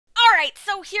right,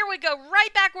 so here we go,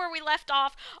 right back where we left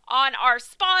off on our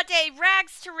spa day,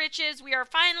 rags to riches. We are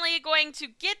finally going to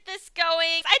get this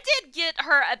going. I did get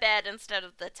her a bed instead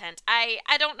of the tent. I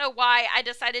don't know why I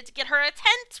decided to get her a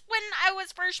tent when I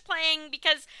was first playing,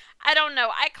 because I don't know,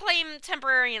 I claim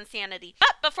temporary insanity.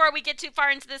 But before we get too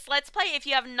far into this Let's Play, if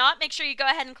you have not, make sure you go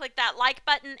ahead and click that like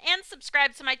button and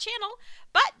subscribe to my channel.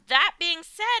 But that being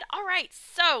said, alright,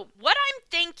 so what I'm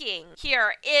thinking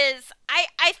here is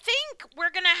I think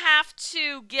we're gonna have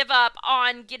to give up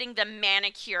on getting the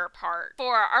manicure part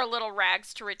for our little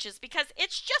rags to riches, because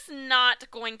it's just not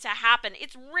going to happen.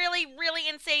 It's really, really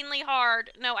insanely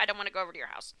hard. No, I don't want to go over to your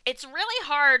house. It's really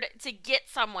hard to get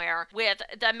somewhere with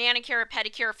the manicure,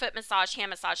 pedicure, foot massage, hand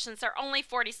massage, since they're only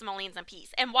 40 simoleons a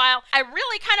piece. And while I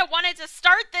really kind of wanted to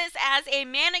start this as a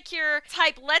manicure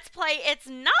type Let's Play, it's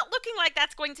not looking like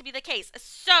that's going to be the case.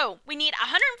 So we need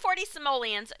 140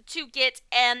 simoleons to get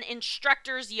an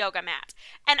instructor's yoga mat.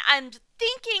 And I'm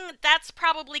thinking that's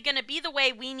probably going to be the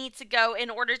way we need to go in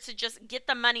order to just get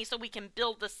the money so we can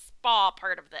build the spa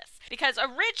part of this. Because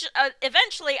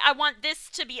eventually I want this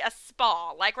to be a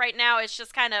spa. Like right now it's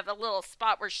just kind of a little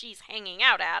spot where she's hanging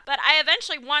out at. But I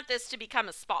eventually want this to become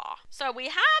a spa. So we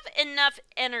have enough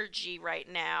energy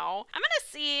right now. I'm going to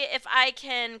see if I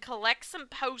can collect some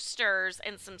posters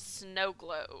and some snow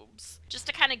globes just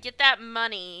to kind of get that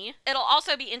money. It'll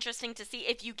also be interesting to see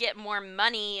if you get more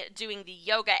money doing the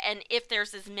yoga and if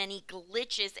there's as many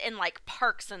glitches in like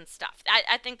parks and stuff.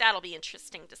 I think that'll be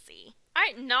interesting to see. All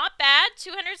right, not bad.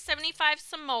 275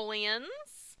 simoleons.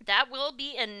 That will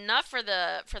be enough for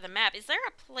the map. Is there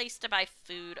a place to buy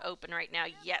food open right now?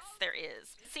 Yes, there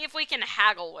is. See if we can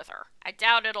haggle with her. I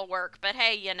doubt it'll work, but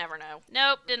hey, you never know.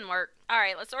 Nope, didn't work. All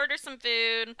right, let's order some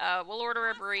food. We'll order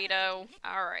a burrito.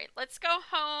 All right, let's go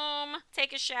home,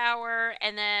 take a shower,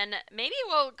 and then maybe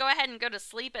we'll go ahead and go to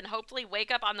sleep and hopefully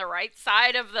wake up on the right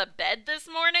side of the bed this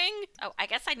morning. Oh, I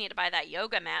guess I need to buy that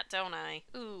yoga mat, don't I?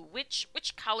 Ooh, which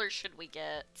color should we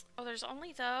get? Oh, there's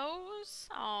only those?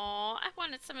 Oh, I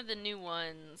wanted some of the new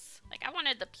ones. Like, I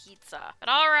wanted the pizza. But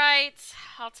all right,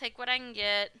 I'll take what I can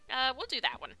get. We'll do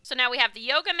that one. So now we have the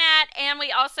yoga mat, and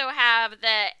we also have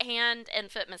the hand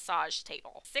and foot massage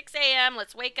table. 6 a.m.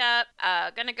 Let's wake up.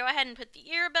 Gonna go ahead and put the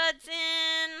earbuds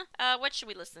in. What should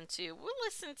we listen to? We'll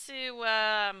listen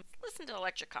to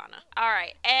Electricana. All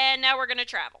right, and now we're gonna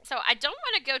travel. So I don't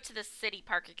want to go to the city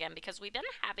park again because we've been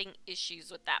having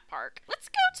issues with that park. Let's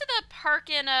go to the park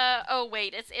in oh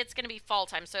wait, it's gonna be fall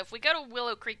time. So if we go to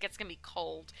Willow Creek, it's gonna be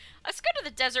cold. Let's go to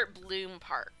the Desert Bloom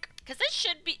Park, because it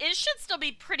should still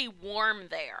be pretty warm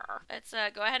there. Let's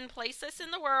go ahead and place this in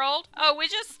the world. Oh, we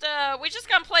just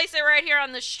gonna place it right here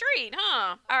on the street,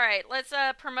 huh? All right, let's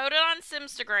promote it on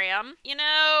Simstagram. You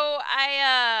know,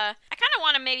 I kind of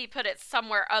want to maybe put it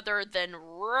somewhere other than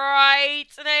right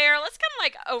there. Let's come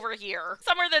like over here,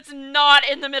 somewhere that's not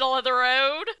in the middle of the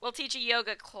road. We'll teach a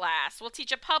yoga class. We'll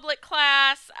teach a public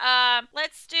class.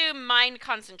 Let's do mind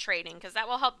concentrating, because that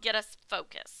will help get us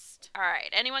focused. All right,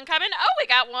 anyone coming? Oh, we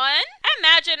got one. I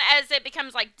imagine as it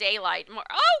becomes like daylight more.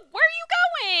 Oh, where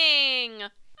are you going?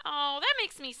 Oh, that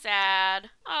makes me sad.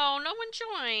 Oh, no one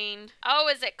joined. Oh,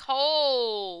 is it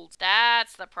cold?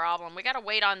 That's the problem. We gotta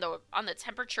wait on the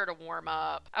temperature to warm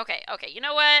up. Okay, you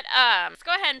know what? Let's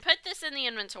go ahead and put this in the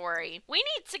inventory. We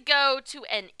need to go to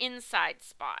an inside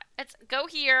spot. Let's go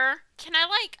here. Can I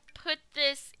like put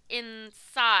this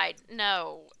inside?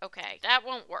 No. Okay, that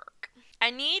won't work. I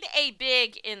need a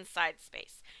big inside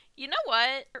space. You know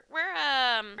what? We're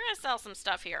gonna sell some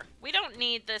stuff here. We don't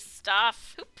need this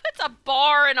stuff. Who puts a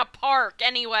bar in a park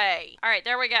anyway? All right,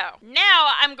 there we go.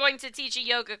 Now I'm going to teach a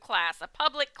yoga class, a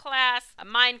public class, a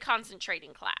mind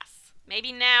concentrating class.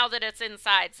 Maybe now that it's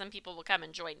inside, some people will come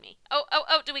and join me. Oh,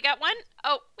 do we got one?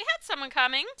 Oh, we had someone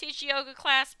coming. Teach yoga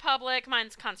class, public,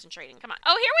 mind's concentrating. Come on.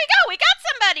 Oh, here we go. We got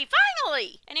somebody,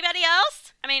 finally. Anybody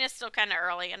else? I mean, it's still kind of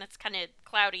early and it's kind of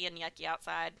cloudy and yucky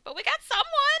outside, but we got someone.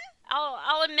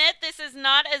 I'll admit this is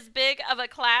not as big of a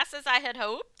class as I had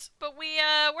hoped, but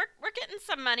we're getting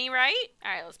some money, right?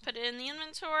 All right, let's put it in the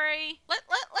inventory.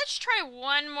 Let's try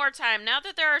one more time. Now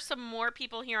that there are some more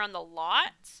people here on the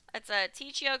lot, let's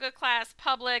teach yoga class,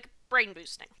 public, brain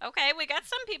boosting. Okay, we got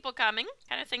some people coming.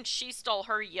 Kind of think she stole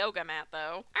her yoga mat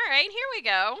though. All right, here we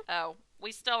go. Oh,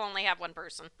 we still only have one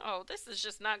person. Oh, this is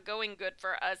just not going good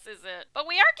for us, is it? But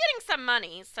we are getting some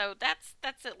money, so that's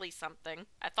at least something,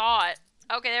 I thought.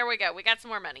 Okay, there we go. We got some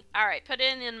more money. All right, put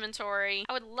it in inventory.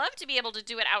 I would love to be able to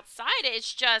do it outside.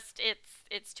 It's just,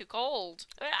 it's too cold.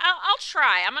 I'll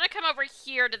try. I'm going to come over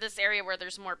here to this area where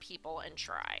there's more people and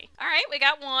try. All right, we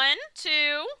got 1,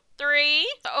 2, 3.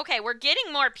 Okay, we're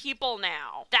getting more people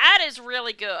now. That is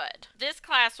really good. This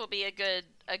class will be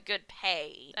a a good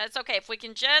pay. That's okay if we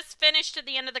can just finish to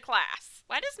the end of the class.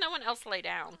 Why does no one else lay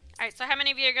down? All right, so how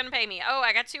many of you are going to pay me? Oh,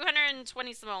 I got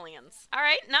 220 simoleons. All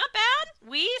right, not bad.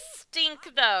 We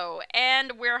stink, though,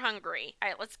 and we're hungry. All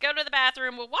right, let's go to the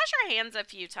bathroom. We'll wash our hands a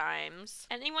few times.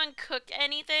 Anyone cook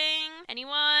anything?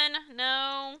 Anyone?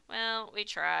 No? Well, we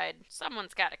tried.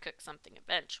 Someone's got to cook something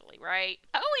eventually, right?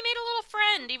 Oh, we made a little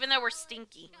friend, even though we're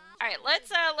stinky. All right,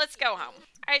 let's go home.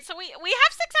 All right, so we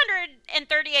have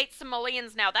 638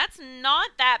 simoleons now. That's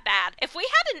not that bad. If we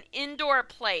had an indoor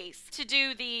place to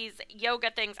do these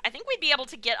yoga things, I think we'd be able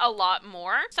to get a lot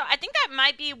more. So I think that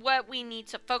might be what we need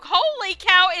to focus. Holy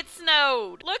cow, it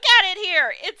snowed. Look at it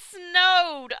here. It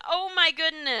snowed. Oh my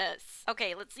goodness.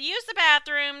 Okay, let's use the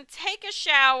bathroom, take a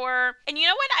shower. And you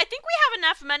know what? I think we have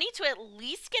enough money to at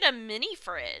least get a mini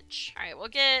fridge. All right, we'll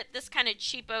get this kind of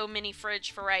cheapo mini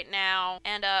fridge for right now.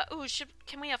 And, ooh,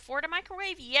 can we afford a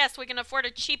microwave? Yes, we can afford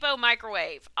a cheapo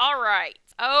microwave. All right.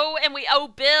 Oh, and we owe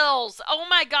bills. Oh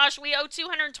my gosh, we owe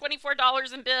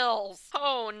 $224 in bills.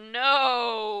 Oh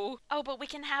no. Oh, but we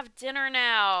can have dinner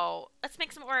now. Let's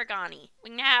make some origami.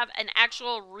 We can have an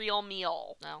actual real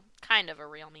meal. Well, kind of a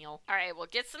real meal. All right, we'll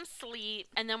get some sleep,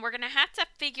 and then we're gonna have to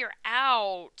figure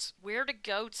out where to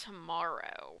go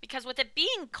tomorrow. Because with it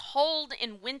being cold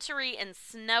and wintry and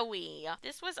snowy,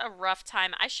 this was a rough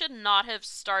time. I should not have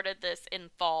started this in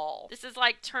fall. This is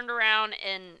like turned around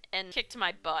and kicked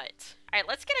my butt. All right,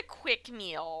 let's get a quick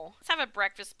meal. Let's have a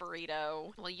breakfast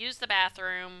burrito. We'll use the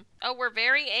bathroom. Oh, we're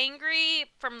very angry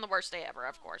from the worst day ever,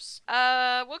 of course. We'll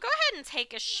go ahead and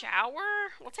take a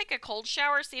shower. We'll take a cold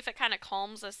shower, see if it kind of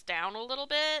calms us down a little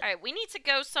bit. All right, we need to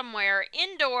go somewhere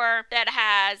indoor that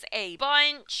has a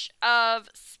bunch of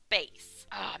space.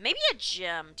 Maybe a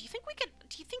gym. Do you think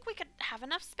we could have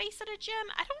enough space at a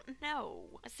gym? I don't know.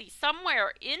 Let's see,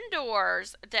 somewhere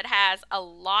indoors that has a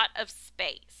lot of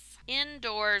space.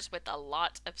 Indoors with a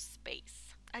lot of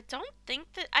space. I don't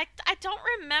think that I don't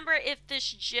remember if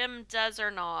this gym does or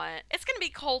not. It's gonna be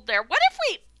cold there. What if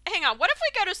we hang on, what if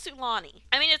we go to Sulani?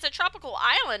 I mean, it's a tropical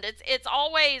island. It's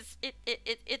always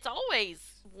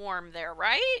warm there,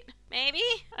 right? Maybe?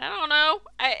 I don't know.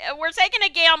 We're taking a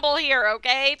gamble here,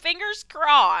 okay? Fingers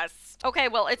crossed. Okay,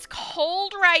 well, it's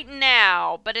cold right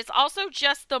now, but it's also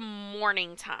just the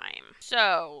morning time.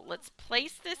 So, let's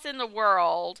place this in the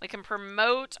world. We can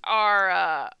promote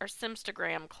our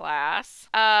Simstagram class.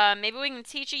 Maybe we can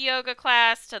teach a yoga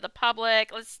class to the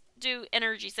public. Let's do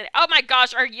energy setting. Oh my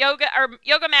gosh, our yoga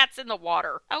mat's in the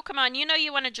water. Oh, come on. You know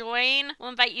you want to join? We'll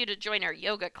invite you to join our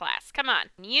yoga class. Come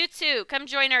on. You too. Come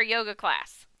join our yoga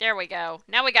class. There we go.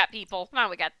 Now we got people. Come on,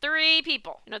 we got 3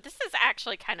 people. You know, this is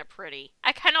actually kind of pretty.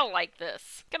 I kind of like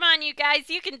this. Come on, you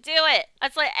guys. You can do it.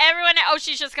 Let's let everyone... Oh,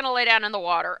 she's just going to lay down in the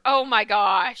water. Oh, my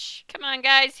gosh. Come on,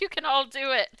 guys. You can all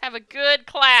do it. Have a good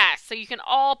class so you can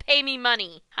all pay me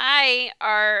money. Hi.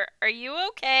 Are you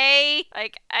okay?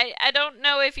 Like, I don't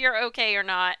know if you're okay or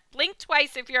not. Blink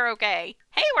twice if you're okay.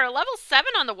 Hey, we're level 7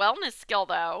 on the wellness skill,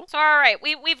 though. So, all right,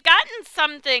 we've gotten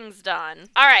some things done.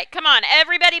 All right, come on,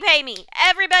 everybody pay me.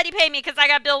 Everybody pay me because I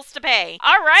got bills to pay.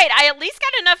 All right, I at least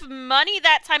got enough money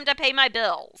that time to pay my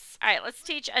bills. All right, let's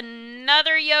teach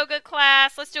another yoga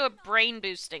class. Let's do a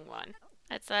brain-boosting one.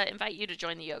 Let's invite you to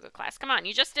join the yoga class. Come on,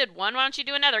 you just did one. Why don't you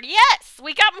do another? Yes,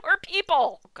 we got more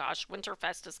people. Oh, gosh,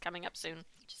 Winterfest is coming up soon.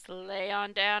 Just lay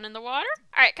on down in the water.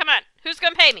 All right, come on. Who's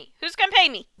going to pay me? Who's going to pay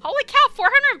me? Holy cow,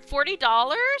 $440?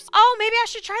 Oh, maybe I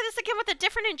should try this again with a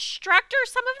different instructor.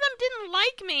 Some of them didn't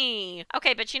like me.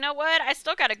 Okay, but you know what? I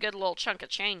still got a good little chunk of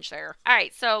change there. All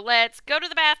right, so let's go to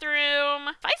the bathroom.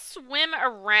 If I swim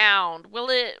around, will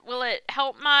it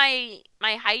help my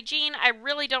hygiene? I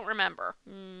really don't remember.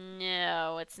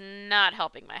 No, it's not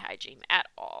helping my hygiene at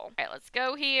all. All right, let's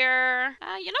go here.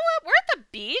 You know what? We're at the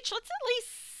beach. Let's at least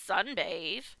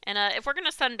sunbathe. And if we're gonna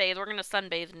sunbathe, we're gonna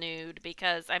sunbathe nude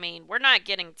because, I mean, we're not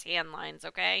getting tan lines,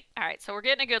 okay? All right, so we're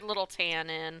getting a good little tan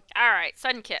in. All right,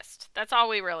 sun-kissed. That's all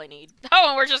we really need. Oh,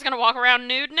 and we're just gonna walk around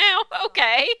nude now?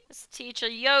 Okay. Let's teach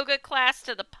a yoga class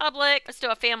to the public. Let's do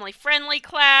a family-friendly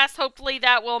class. Hopefully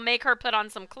that will make her put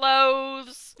on some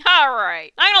clothes. All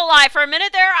right. Not gonna lie, for a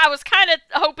minute there, I was kind of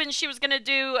hoping she was gonna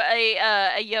do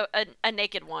a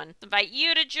naked one. Let's invite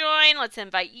you to join. Let's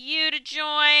invite you to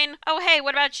join. Oh, hey,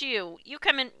 what about you? You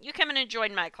come in and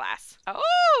join my class.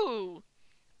 Oh,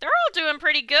 they're all doing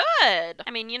pretty good. I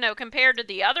mean, you know, compared to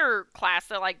the other class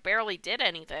that like barely did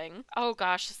anything. Oh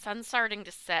gosh, the sun's starting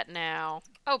to set now.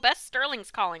 Oh, Beth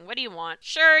Sterling's calling. What do you want?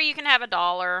 Sure, you can have $1.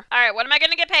 All right, what am I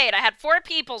going to get paid? I had 4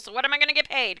 people, so what am I going to get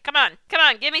paid? Come on,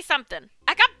 give me something.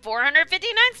 I got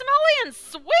 459 simoleons.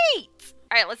 Sweet.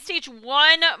 All right, let's teach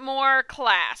one more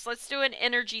class. Let's do an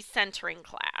energy centering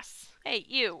class. Hey,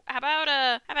 you. How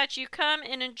about you come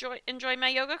and enjoy my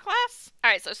yoga class?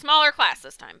 All right, so smaller class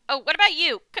this time. Oh, what about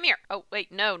you? Come here. Oh,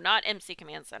 wait, no, not MC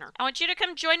Command Center. I want you to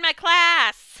come join my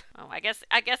class. Oh, I guess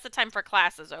the time for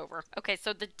class is over. Okay,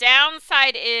 so the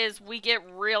downside is we get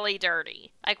really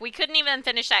dirty. Like, we couldn't even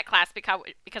finish that class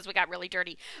because we got really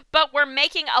dirty. But we're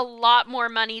making a lot more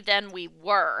money than we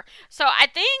were. So I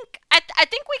think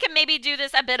we can maybe do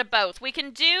this a bit of both. We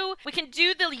can do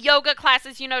the yoga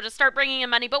classes, to start bringing in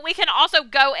money, but we can also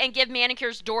go and give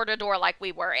manicures door to door like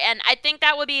we were. And I think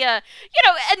that would be a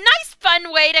nice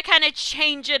fun way to kind of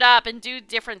change it up and do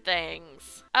different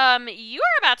things. You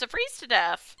are about to freeze to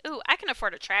death. Ooh, I can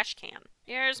afford a trash can.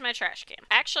 Here's my trash can.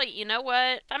 Actually, you know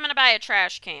what? If I'm gonna buy a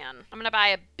trash can, I'm gonna buy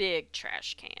a big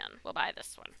trash can. We'll buy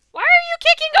this one. Why are you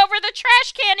kicking over the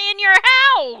trash can in your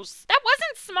house? That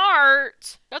wasn't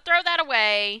smart. Go throw that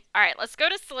away. All right, let's go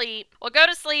to sleep. We'll go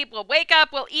to sleep. We'll wake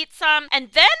up. We'll eat some. And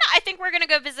then I think we're going to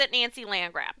go visit Nancy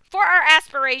Landgrab. For our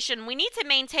aspiration, we need to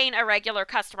maintain a regular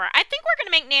customer. I think we're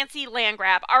going to make Nancy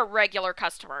Landgrab our regular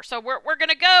customer. So we're going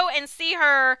to go and see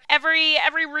her every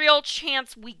real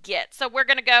chance we get. So we're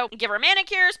going to go and give her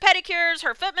manicures, pedicures,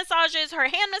 her foot massages, her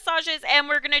hand massages, and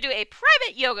we're going to do a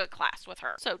private yoga class with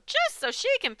her. So just so she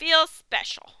can feel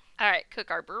special. All right, cook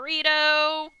our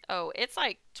burrito. Oh, it's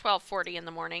like 12:40 in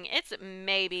the morning. It's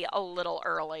maybe a little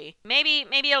early. Maybe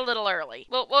a little early.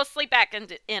 We'll sleep back in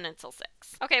until 6.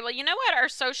 Okay, well, you know what? Our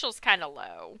social's kind of low.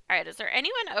 All right, is there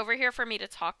anyone over here for me to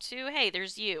talk to? Hey,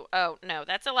 there's you. Oh, no,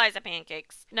 that's Eliza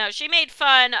Pancakes. No, she made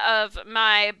fun of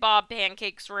my Bob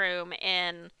Pancakes room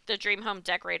in the Dream Home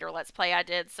Decorator Let's Play I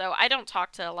did, so I don't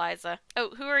talk to Eliza.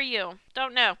 Oh, who are you?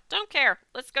 Don't know. Don't care.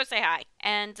 Let's go say hi.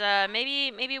 And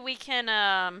maybe we can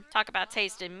talk about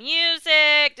taste in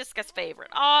music, discuss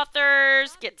favorite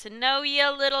authors, get to know you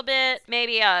a little bit,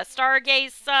 maybe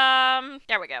stargaze some.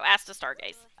 There we go. Ask to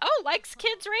stargaze. Oh, likes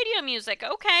kids radio music.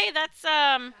 Okay, that's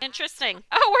interesting.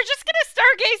 Oh, we're just gonna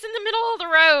stargaze in the middle of the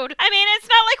road. I mean, it's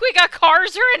not like we got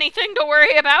cars or anything to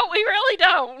worry about. We really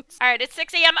don't. All right, it's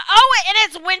 6 a.m. Oh, and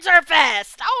it's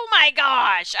Winterfest. Oh my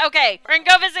gosh. Okay, we're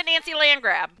gonna go visit Nancy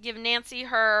Landgrab. Give Nancy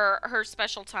her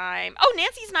special time. Oh,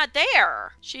 Nancy's not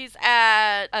there. She's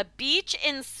at a beach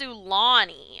in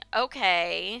Sulani.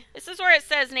 Okay, this is where it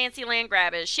says Nancy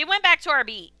Landgrab is. She went back to our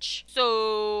beach.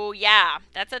 So yeah,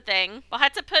 that's a thing. We'll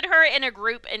have to put her in a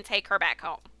group and take her back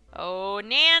home. Oh,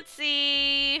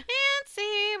 Nancy.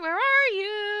 Nancy, where are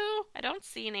you? I don't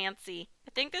see Nancy.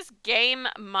 I think this game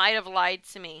might have lied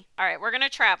to me. All right, we're going to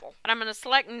travel. And I'm going to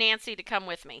select Nancy to come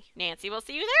with me. Nancy, we'll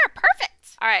see you there.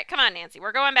 Perfect. All right, come on, Nancy.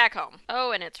 We're going back home.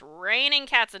 Oh, and it's raining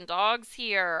cats and dogs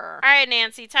here. All right,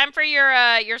 Nancy, time for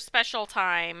your special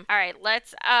time. All right,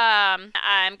 let's, I'm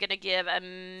going to give a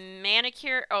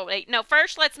manicure. Oh, wait, no,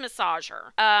 first let's massage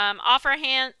her. Offer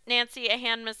Nancy a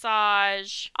hand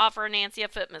massage. Offer Nancy a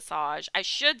foot massage. I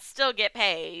should still get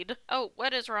paid. Oh,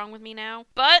 what is wrong with me now?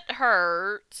 Butt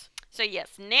hurt. So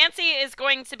yes, Nancy is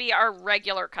going to be our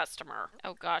regular customer.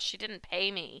 Oh gosh, she didn't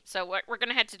pay me. So we're going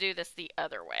to have to do this the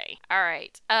other way. All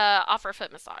right, offer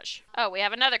foot massage. Oh, we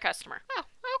have another customer. Oh,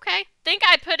 okay. Think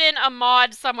I put in a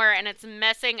mod somewhere and it's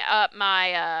messing up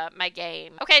my my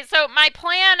game. Okay, so my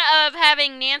plan of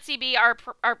having Nancy be our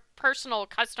personal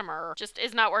customer just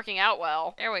is not working out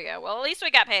well. There we go. Well, at least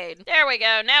we got paid. There we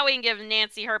go. Now we can give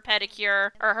Nancy her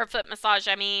pedicure, or her foot massage,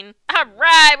 I mean. All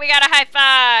right, we got a high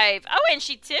five. Oh, and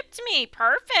she tipped me.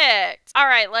 Perfect. All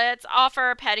right, let's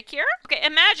offer a pedicure. Okay,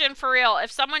 imagine for real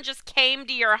if someone just came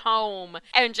to your home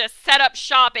and just set up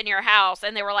shop in your house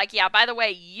and they were like, yeah, by the way,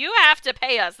 you have to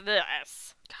pay us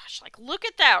this. Gosh, like, look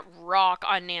at that rock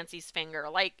on Nancy's finger.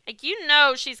 Like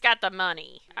she's got the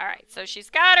money. All right, so she's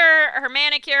got her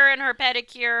manicure and her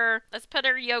pedicure. Let's put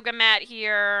her yoga mat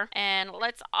here. And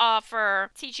let's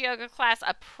offer Teach Yoga class,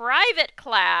 a private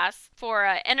class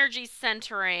for energy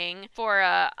centering. For,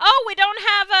 oh, we don't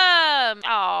have a...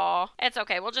 Oh, it's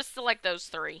okay. We'll just select those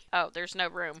 3. Oh, there's no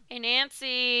room. Hey,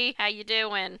 Nancy, how you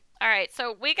doing? All right,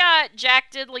 so we got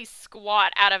Jack Diddley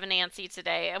Squat out of Nancy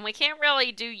today, and we can't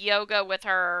really do yoga with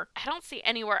her. I don't see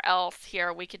anywhere else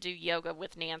here we could do yoga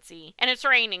with Nancy. And it's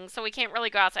raining, so we can't really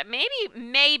go outside.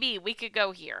 Maybe we could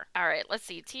go here. All right, let's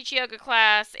see. Teach yoga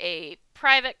class, a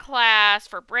private class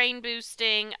for brain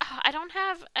boosting. Oh, I don't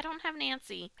have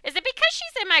Nancy. Is it because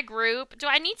she's in my group? Do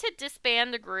I need to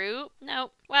disband the group?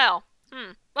 Nope. Well,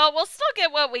 Well, we'll still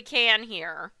get what we can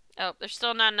here. Oh, there's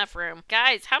still not enough room.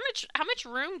 Guys, how much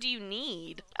room do you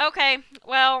need? Okay,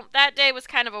 well, that day was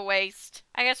kind of a waste.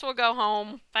 I guess we'll go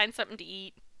home, find something to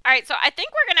eat. All right, so I think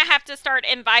we're going to have to start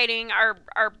inviting our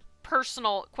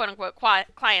personal, quote-unquote,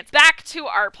 clients back to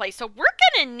our place. So we're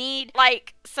going to need,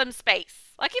 like, some space.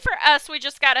 Lucky for us, we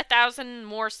just got 1,000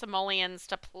 more simoleons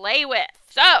to play with.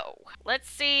 So, let's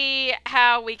see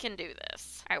how we can do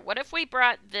this. All right, what if we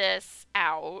brought this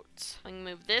out? We can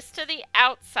move this to the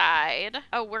outside.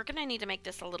 Oh, we're gonna need to make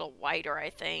this a little wider,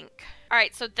 I think. All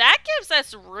right, so that gives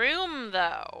us room,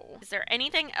 though. Is there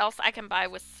anything else I can buy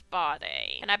with Spa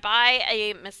Day? Can I buy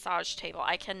a massage table?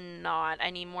 I cannot. I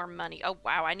need more money. Oh,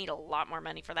 wow, I need a lot more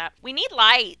money for that. We need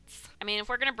lights. I mean, if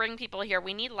we're gonna bring people here,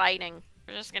 we need lighting.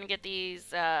 We're just gonna get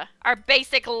these, our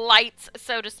basic lights,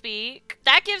 so to speak.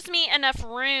 That gives me enough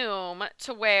room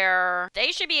to where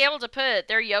they should be able to put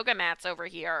their yoga mats over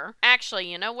here.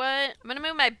 Actually, you know what? I'm gonna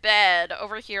move my bed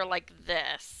over here like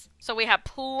this. So we have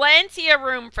plenty of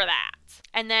room for that.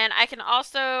 And then I can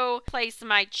also place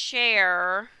my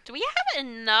chair. Do we have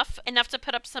enough to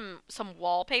put up some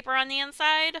wallpaper on the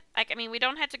inside? Like, I mean, we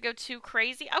don't have to go too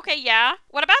crazy. Okay, yeah.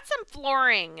 What about some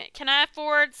flooring? Can I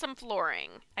afford some flooring?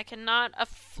 I cannot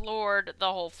afford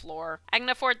the whole floor. I can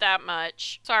afford that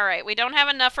much. So, all right, we don't have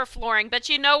enough for flooring, but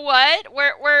you know what?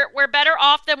 We're better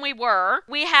off than we were.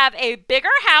 We have a bigger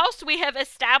house. We have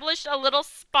established a little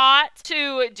spot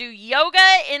to do yoga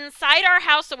inside our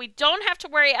house, so we don't have to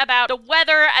worry about the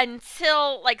weather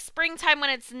until like springtime when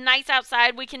it's nice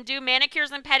outside. We can do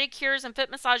manicures and pedicures and foot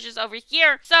massages over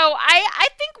here. So I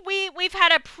think we've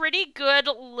had a pretty good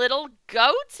little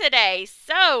go today.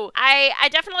 So I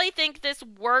definitely think this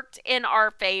worked in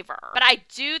our favor. But I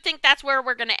do think that's where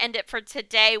we're going to end it for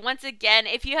today. Once again,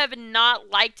 if you have not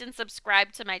liked and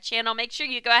subscribed to my channel, make sure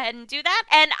you go ahead and do that.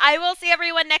 And I will see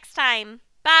everyone next time.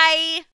 Bye!